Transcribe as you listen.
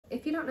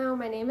don't know,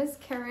 my name is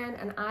Karen,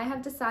 and I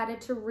have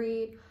decided to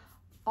read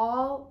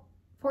all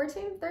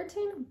 13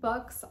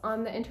 books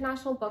on the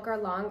International Booker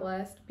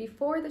Longlist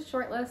before the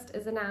shortlist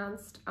is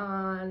announced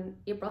on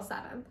April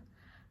 7th.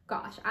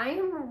 Gosh, I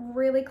am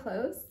really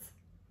close,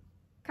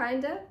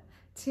 kind of,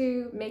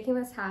 to making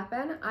this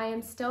happen. I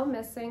am still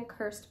missing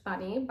Cursed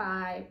Bunny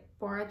by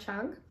Bora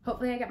Chung.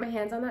 Hopefully I get my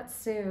hands on that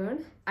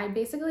soon. I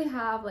basically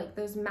have like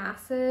those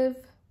massive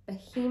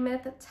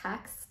behemoth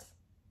text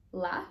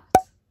left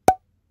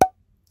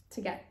to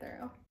get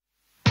through.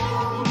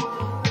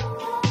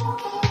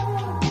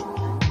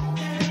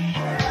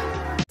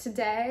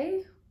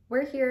 Today,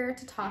 we're here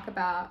to talk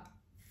about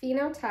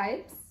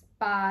Phenotypes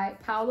by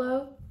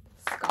Paulo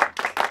Scott.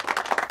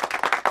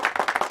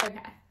 Okay,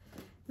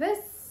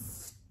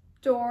 this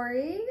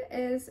story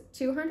is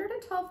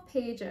 212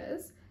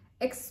 pages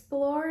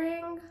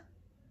exploring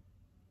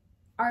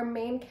our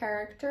main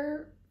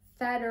character,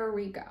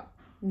 Federico.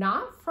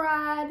 Not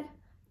Fred,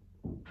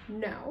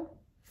 no,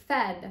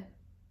 Federico.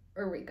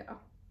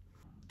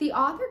 The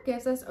author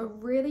gives us a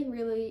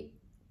really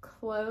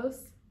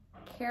close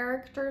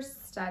character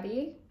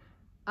study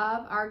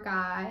of our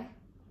guy,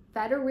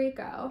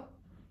 Federico,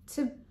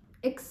 to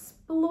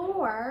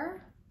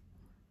explore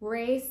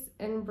race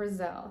in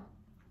Brazil.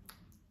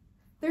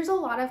 There's a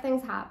lot of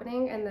things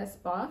happening in this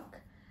book,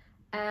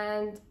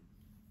 and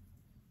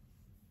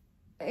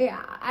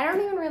yeah, I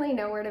don't even really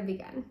know where to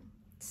begin.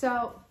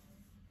 So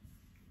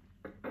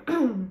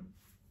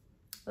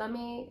let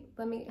me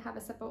have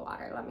a sip of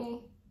water. Let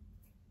me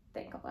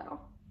think a little.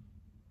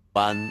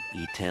 One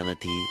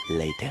eternity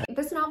later.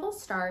 This novel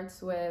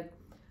starts with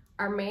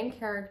our main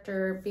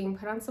character being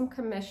put on some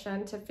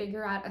commission to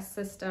figure out a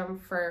system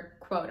for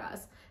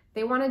quotas.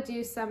 They want to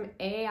do some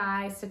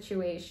AI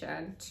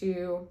situation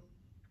to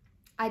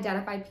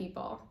identify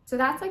people. So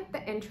that's like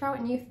the intro,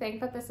 and you think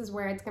that this is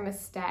where it's going to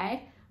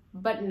stay,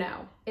 but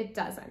no, it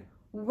doesn't.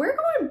 We're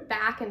going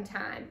back in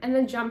time and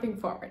then jumping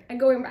forward and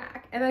going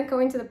back and then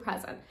going to the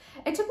present.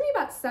 It took me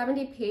about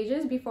 70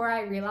 pages before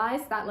I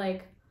realized that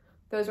like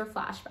those were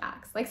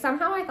flashbacks. Like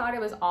somehow I thought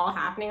it was all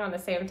happening on the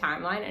same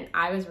timeline and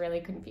I was really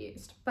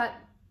confused. But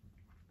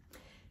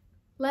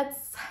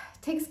let's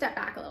take a step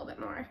back a little bit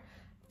more.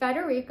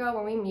 Federico,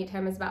 when we meet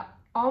him, is about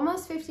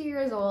almost 50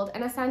 years old,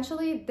 and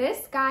essentially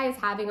this guy is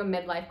having a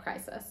midlife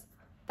crisis.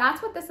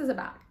 That's what this is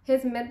about.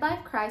 His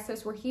midlife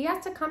crisis, where he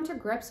has to come to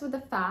grips with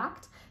the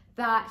fact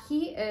that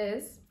he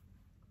is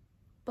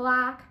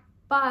Black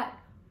but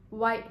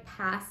white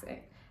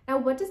passing. Now,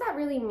 what does that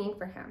really mean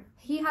for him?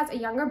 He has a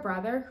younger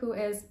brother who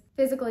is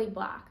physically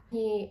Black.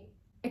 He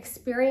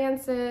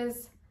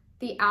experiences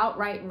the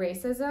outright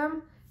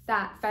racism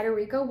that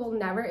Federico will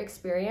never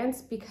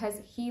experience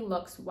because he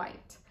looks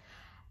white.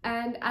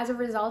 And as a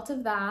result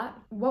of that,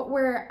 what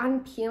we're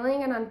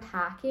unpeeling and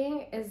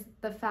unpacking is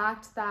the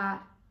fact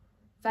that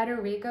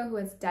Federico, who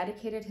has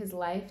dedicated his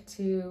life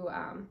to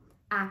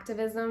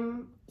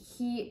activism,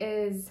 he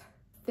is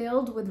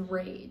filled with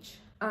rage,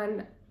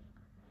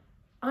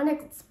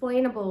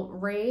 unexplainable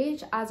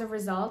rage as a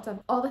result of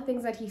all the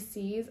things that he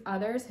sees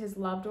others, his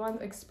loved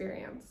ones,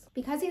 experience.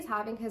 Because he's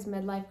having his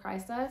midlife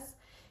crisis,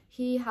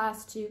 he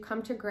has to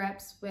come to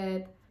grips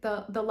with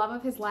the love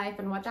of his life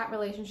and what that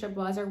relationship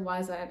was or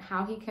wasn't,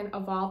 how he can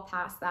evolve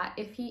past that,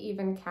 if he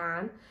even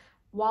can,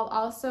 while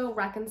also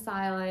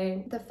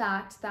reconciling the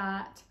fact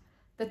that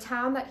the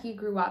town that he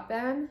grew up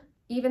in,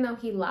 even though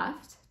he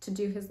left to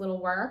do his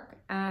little work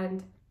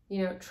and,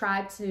 you know,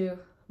 tried to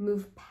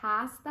move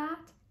past that,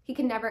 he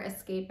can never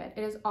escape it.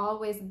 It is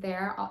always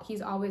there.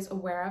 He's always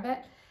aware of it.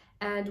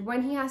 And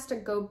when he has to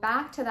go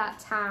back to that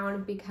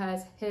town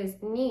because his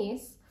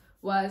niece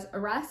was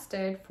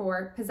arrested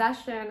for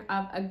possession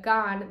of a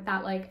gun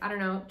that, like, I don't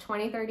know,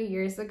 20, 30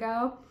 years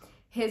ago,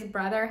 his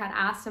brother had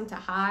asked him to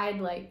hide,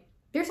 like,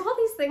 there's all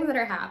these things that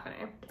are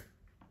happening.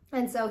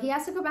 And so he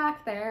has to go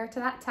back there to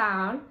that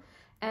town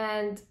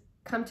and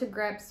come to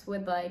grips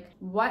with like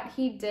what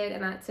he did in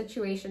that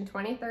situation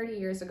 20, 30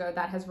 years ago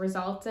that has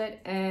resulted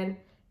in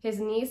his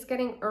niece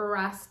getting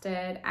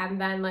arrested, and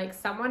then like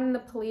someone in the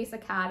police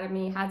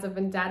academy has a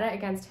vendetta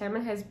against him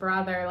and his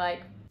brother.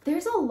 Like,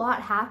 there's a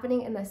lot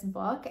happening in this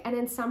book, and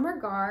in some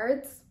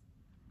regards,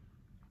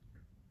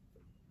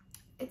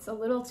 it's a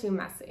little too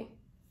messy.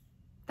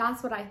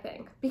 That's what I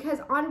think. Because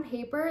on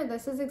paper,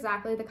 this is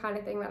exactly the kind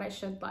of thing that I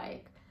should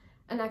like.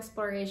 An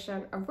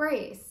exploration of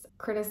race,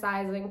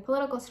 criticizing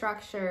political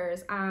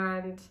structures,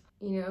 and,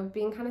 you know,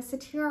 being kind of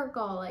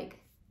satirical. Like,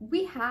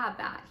 we have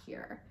that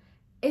here.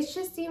 It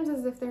just seems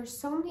as if there's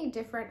so many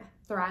different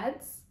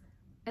threads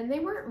and they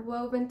weren't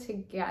woven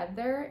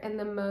together in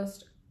the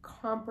most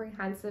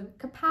comprehensive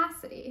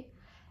capacity.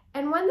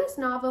 And when this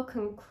novel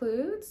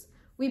concludes,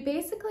 we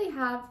basically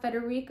have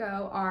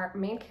Federico, our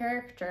main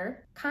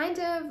character, kind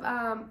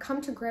of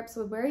come to grips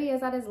with where he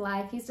is at his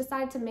life. He's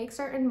decided to make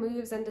certain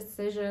moves and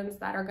decisions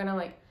that are gonna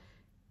like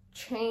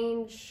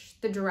change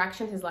the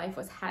direction his life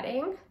was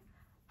heading.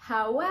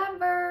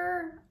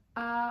 However,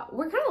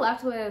 we're kind of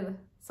left with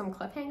some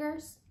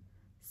cliffhangers,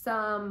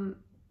 some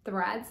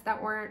threads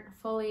that weren't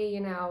fully,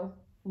 you know,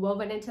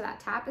 woven into that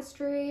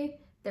tapestry.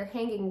 they're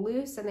hanging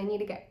loose and they need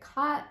to get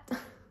cut.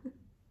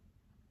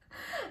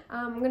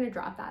 I'm gonna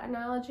drop that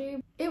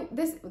analogy.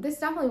 This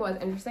definitely was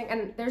interesting,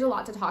 and there's a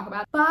lot to talk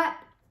about, but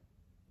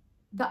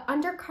the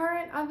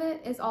undercurrent of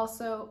it is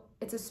also,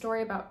 it's a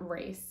story about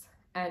race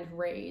and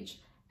rage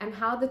and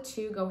how the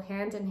two go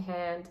hand in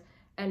hand,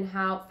 and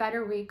how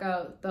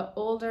Federico, the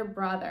older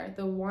brother,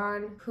 the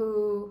one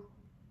who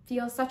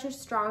feels such a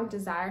strong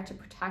desire to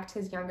protect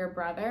his younger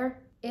brother,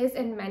 is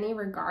in many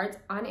regards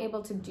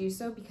unable to do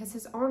so because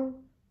his own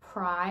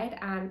pride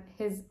and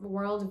his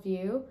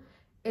worldview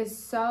is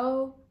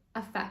so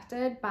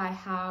affected by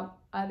how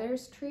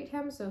others treat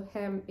him, so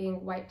him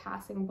being white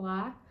passing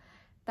black,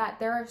 that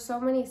there are so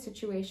many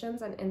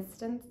situations and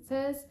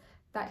instances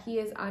that he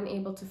is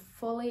unable to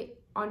fully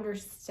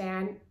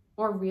understand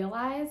or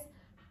realize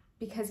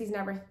because he's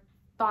never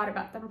thought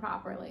about them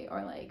properly,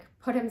 or like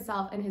put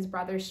himself in his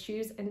brother's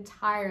shoes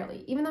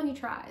entirely, even though he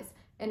tries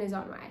in his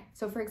own way.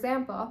 So for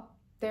example,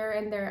 they're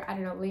in their, I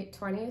don't know, late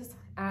 20s,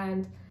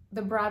 and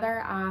the brother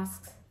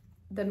asks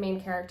the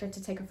main character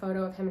to take a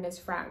photo of him and his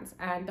friends,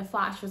 and the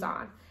flash was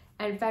on,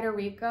 and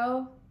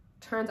Federico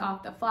turns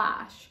off the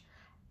flash,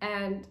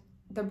 and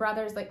the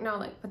brother's like, no,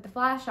 like put the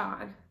flash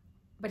on,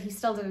 but he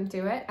still didn't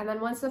do it. And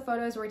then once the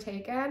photos were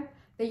taken,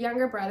 the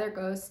younger brother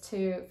goes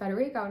to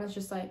Federico and is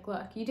just like,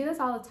 look, you do this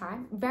all the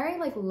time, very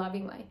like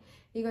lovingly.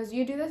 He goes,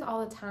 you do this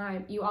all the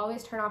time. You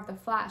always turn off the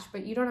flash,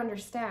 but you don't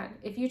understand.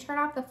 If you turn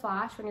off the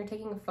flash when you're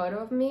taking a photo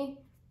of me,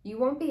 you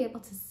won't be able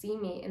to see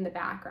me in the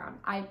background.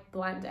 I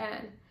blend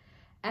in.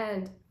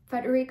 And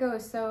Federico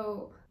is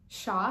so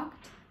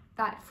shocked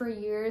that for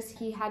years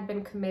he had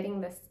been committing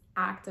this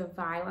act of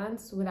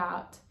violence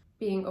without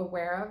being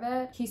aware of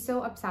it. He's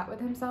so upset with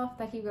himself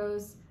that he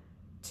goes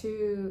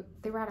to,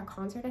 they were at a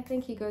concert, I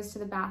think, he goes to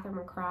the bathroom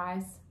and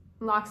cries,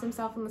 locks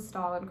himself in the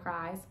stall and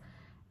cries.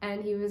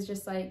 And he was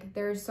just like,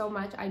 there's so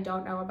much I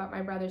don't know about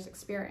my brother's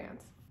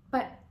experience.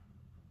 But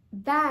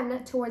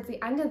then towards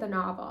the end of the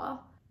novel,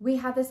 we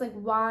have this like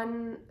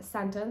one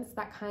sentence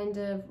that kind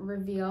of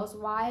reveals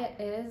why it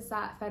is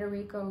that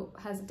Federico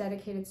has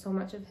dedicated so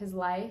much of his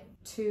life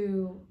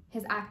to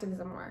his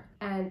activism work.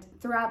 And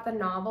throughout the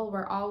novel,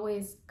 we're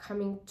always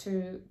coming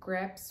to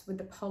grips with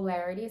the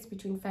polarities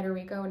between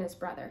Federico and his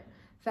brother.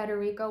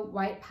 Federico,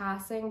 white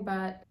passing,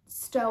 but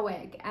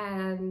stoic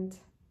and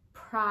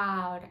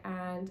proud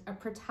and a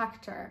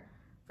protector,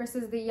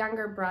 versus the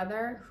younger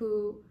brother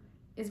who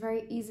is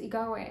very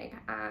easygoing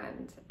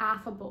and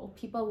affable.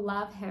 People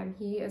love him.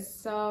 He is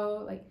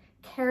so like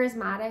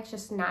charismatic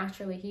just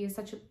naturally. He is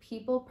such a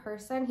people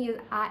person. He is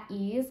at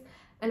ease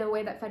in a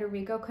way that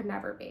Federico could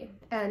never be.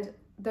 And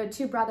the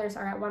two brothers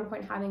are at one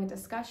point having a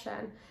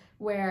discussion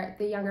where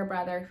the younger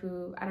brother,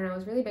 who, I don't know,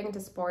 is really big into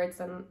sports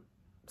and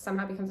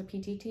somehow becomes a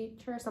PT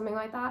teacher or something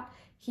like that,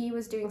 he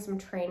was doing some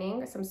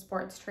training, some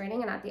sports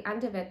training, and at the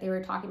end of it, they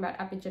were talking about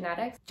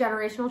epigenetics,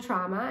 generational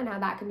trauma, and how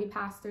that can be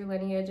passed through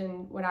lineage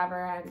and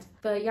whatever. And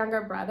the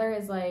younger brother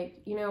is like,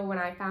 you know, when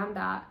I found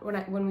that,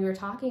 when we were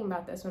talking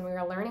about this, when we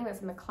were learning this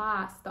in the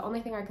class, the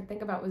only thing I could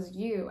think about was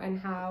you and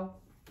how,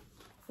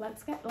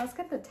 let's get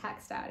the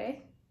text out, eh?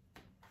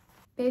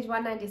 Page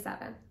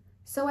 197.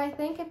 So I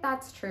think if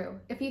that's true,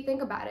 if you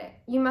think about it,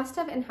 you must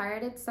have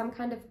inherited some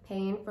kind of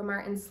pain from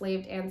our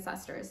enslaved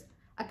ancestors.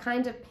 A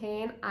kind of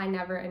pain I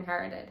never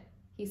inherited,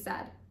 he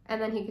said.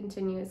 And then he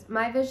continues,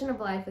 my vision of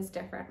life is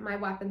different. My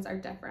weapons are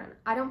different.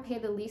 I don't pay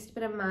the least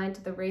bit of mind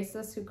to the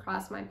racists who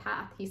cross my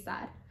path, he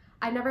said.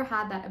 I never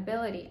had that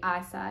ability,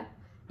 I said.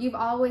 You've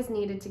always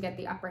needed to get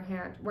the upper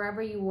hand.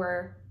 Wherever you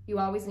were, you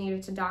always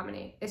needed to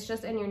dominate. It's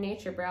just in your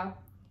nature, bro.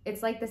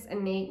 It's like this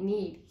innate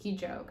need, he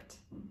joked.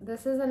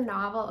 This is a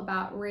novel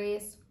about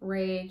race,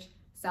 rage,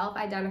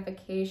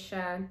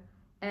 self-identification,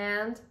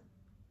 and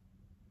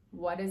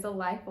what is a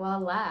life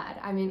well led?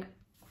 I mean,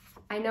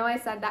 I know I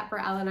said that for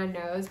Elena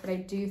Knows, but I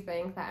do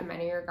think that in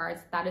many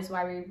regards, that is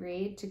why we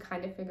read, to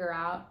kind of figure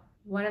out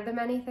one of the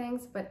many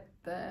things, but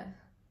the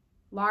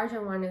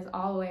larger one is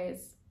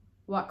always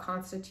what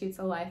constitutes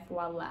a life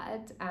well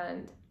led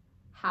and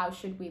how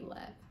should we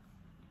live.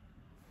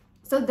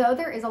 So though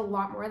there is a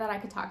lot more that I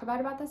could talk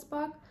about this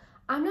book,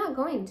 I'm not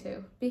going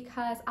to,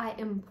 because I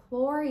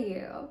implore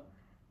you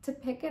to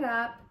pick it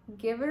up,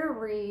 give it a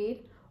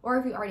read, or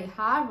if you already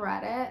have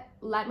read it,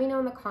 let me know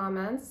in the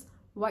comments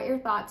what your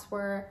thoughts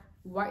were,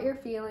 what your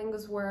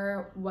feelings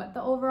were, what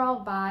the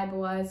overall vibe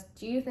was.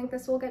 Do you think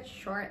this will get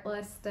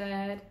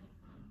shortlisted?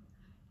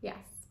 Yes.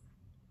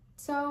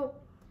 So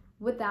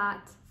with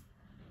that,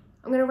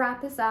 I'm gonna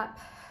wrap this up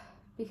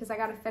because I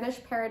gotta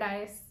finish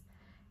Paradise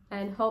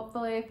and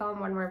hopefully film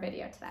one more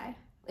video today.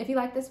 If you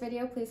like this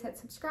video, please hit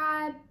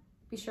subscribe.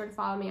 Be sure to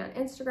follow me on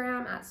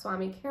Instagram at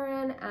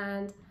SwamiKiran,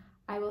 and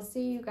I will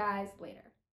see you guys later.